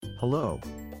Hello.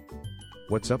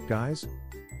 What's up, guys?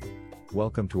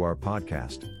 Welcome to our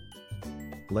podcast.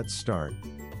 Let's start.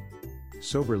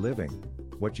 Sober living,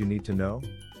 what you need to know?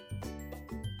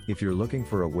 If you're looking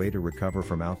for a way to recover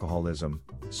from alcoholism,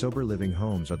 sober living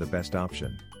homes are the best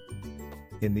option.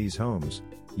 In these homes,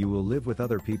 you will live with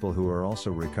other people who are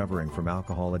also recovering from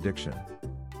alcohol addiction.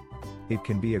 It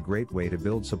can be a great way to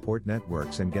build support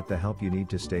networks and get the help you need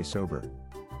to stay sober.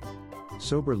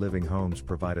 Sober living homes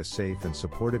provide a safe and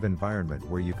supportive environment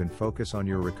where you can focus on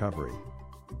your recovery.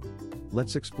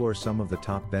 Let's explore some of the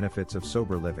top benefits of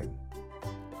sober living.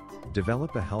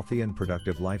 Develop a healthy and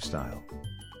productive lifestyle.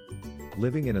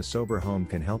 Living in a sober home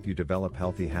can help you develop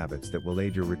healthy habits that will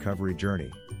aid your recovery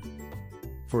journey.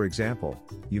 For example,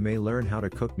 you may learn how to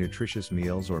cook nutritious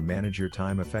meals or manage your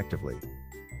time effectively.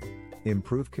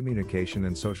 Improve communication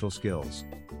and social skills.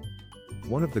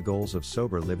 One of the goals of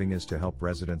sober living is to help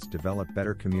residents develop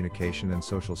better communication and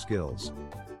social skills.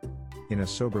 In a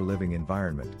sober living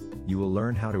environment, you will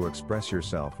learn how to express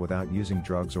yourself without using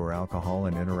drugs or alcohol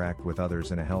and interact with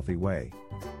others in a healthy way.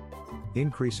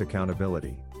 Increase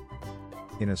accountability.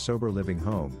 In a sober living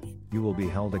home, you will be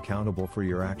held accountable for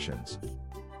your actions.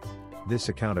 This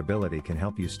accountability can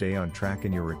help you stay on track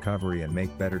in your recovery and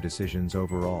make better decisions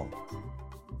overall.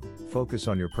 Focus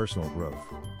on your personal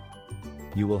growth.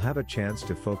 You will have a chance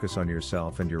to focus on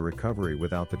yourself and your recovery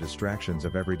without the distractions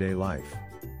of everyday life.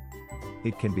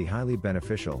 It can be highly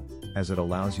beneficial, as it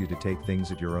allows you to take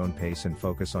things at your own pace and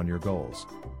focus on your goals.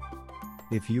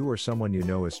 If you or someone you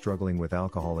know is struggling with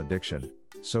alcohol addiction,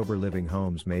 sober living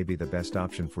homes may be the best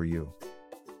option for you.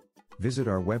 Visit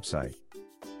our website,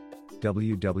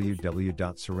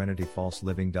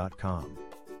 www.serenityfalsliving.com.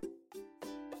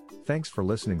 Thanks for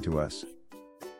listening to us.